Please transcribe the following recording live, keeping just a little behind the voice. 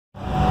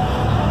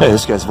Hey,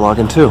 this guy's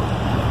vlogging too.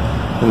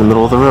 In the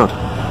middle of the road.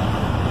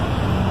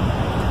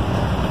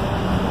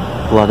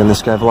 Vlogging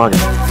this guy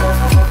vlogging.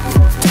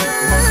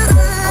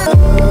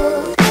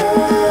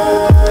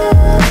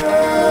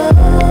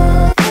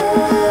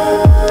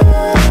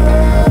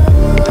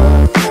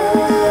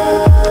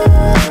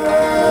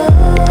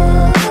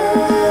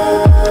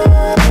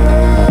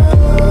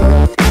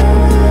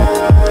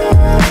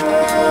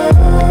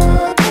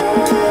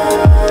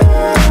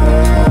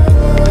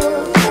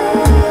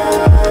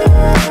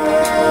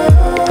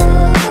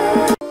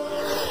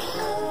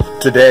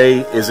 Today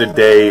is a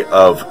day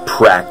of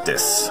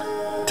practice.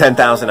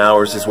 10,000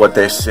 hours is what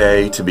they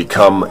say to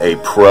become a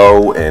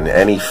pro in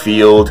any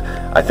field.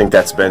 I think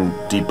that's been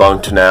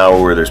debunked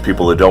now, where there's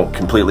people who don't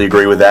completely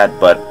agree with that,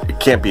 but it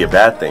can't be a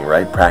bad thing,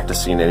 right?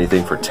 Practicing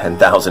anything for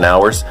 10,000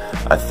 hours,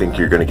 I think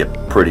you're going to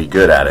get pretty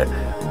good at it.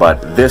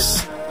 But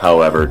this,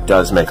 however,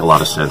 does make a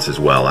lot of sense as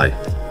well. I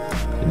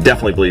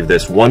definitely believe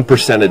this.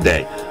 1% a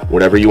day.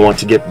 Whatever you want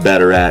to get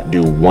better at,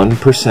 do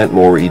 1%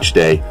 more each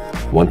day.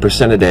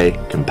 1% a day,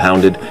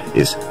 compounded,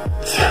 is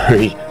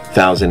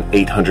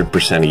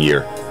 3,800% a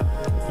year.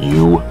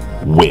 You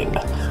win.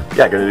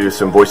 Yeah, going to do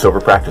some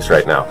voiceover practice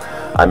right now.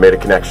 I made a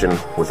connection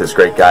with this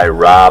great guy,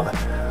 Rob,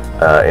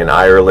 in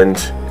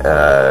Ireland.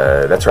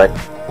 That's right.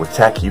 With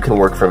tech, you can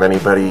work from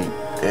anybody,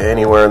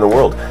 anywhere in the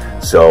world.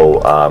 So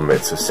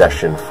it's a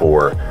session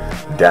for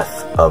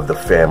Death of the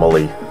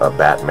Family, a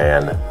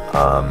Batman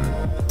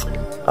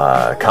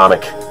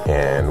comic,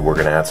 and we're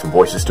going to add some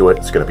voices to it.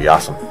 It's going to be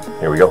awesome.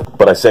 Here we go.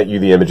 But I sent you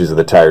the images of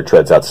the tired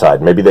treads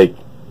outside. Maybe they...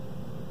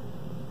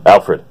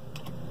 Alfred?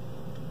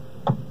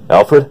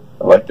 Alfred?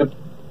 I liked it.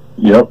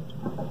 Yep.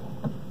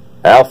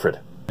 Alfred?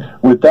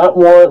 With that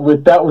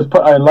one,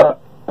 I like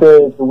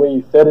the way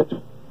you said it.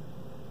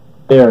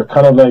 There,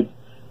 kind of like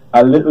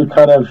a little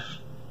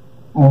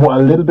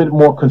bit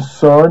more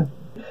concern.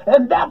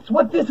 And that's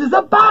what this is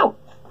about.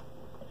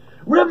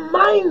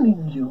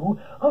 Reminding you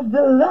of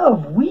the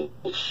love we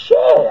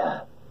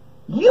share.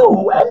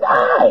 You and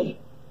I.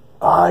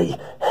 I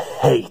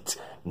hate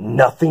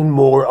nothing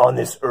more on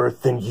this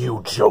earth than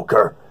you,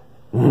 Joker.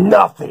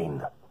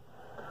 Nothing.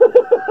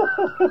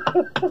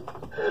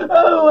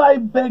 Oh, I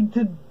beg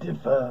to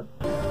differ.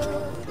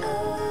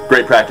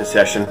 Great practice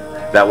session.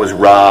 That was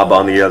Rob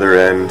on the other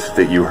end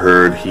that you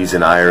heard. He's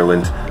in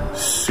Ireland.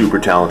 Super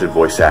talented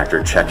voice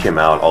actor. Check him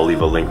out. I'll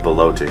leave a link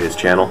below to his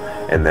channel.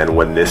 And then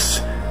when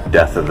this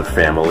Death of the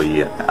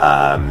Family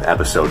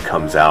episode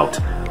comes out,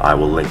 I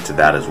will link to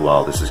that as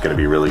well. This is going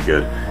to be really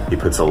good. He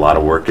puts a lot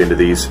of work into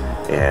these,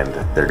 and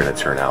they're going to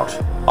turn out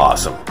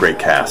awesome. Great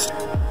cast.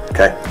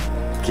 Okay?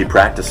 Keep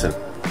practicing.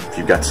 If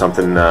you've got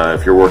something,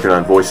 if you're working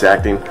on voice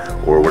acting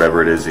or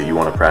whatever it is that you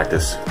want to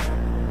practice,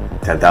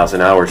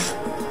 10,000 hours.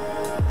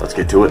 Let's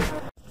get to it.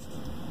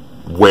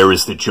 Where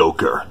is the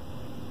Joker?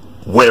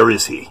 Where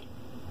is he?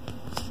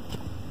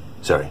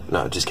 Sorry,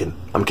 no, just kidding.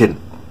 I'm kidding.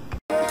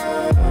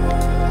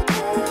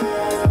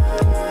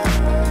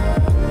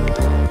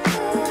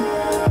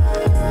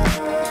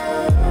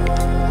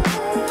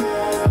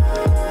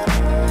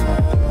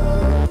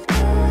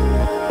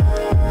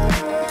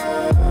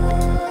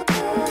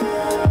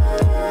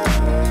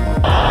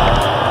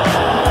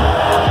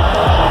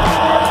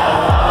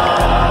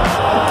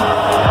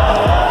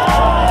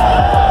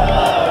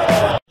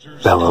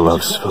 Bella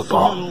loves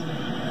football.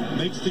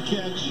 Makes the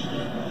catch.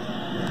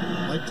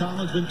 Mike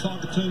Tomlin's been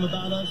talking to him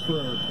about us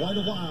for quite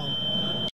a while.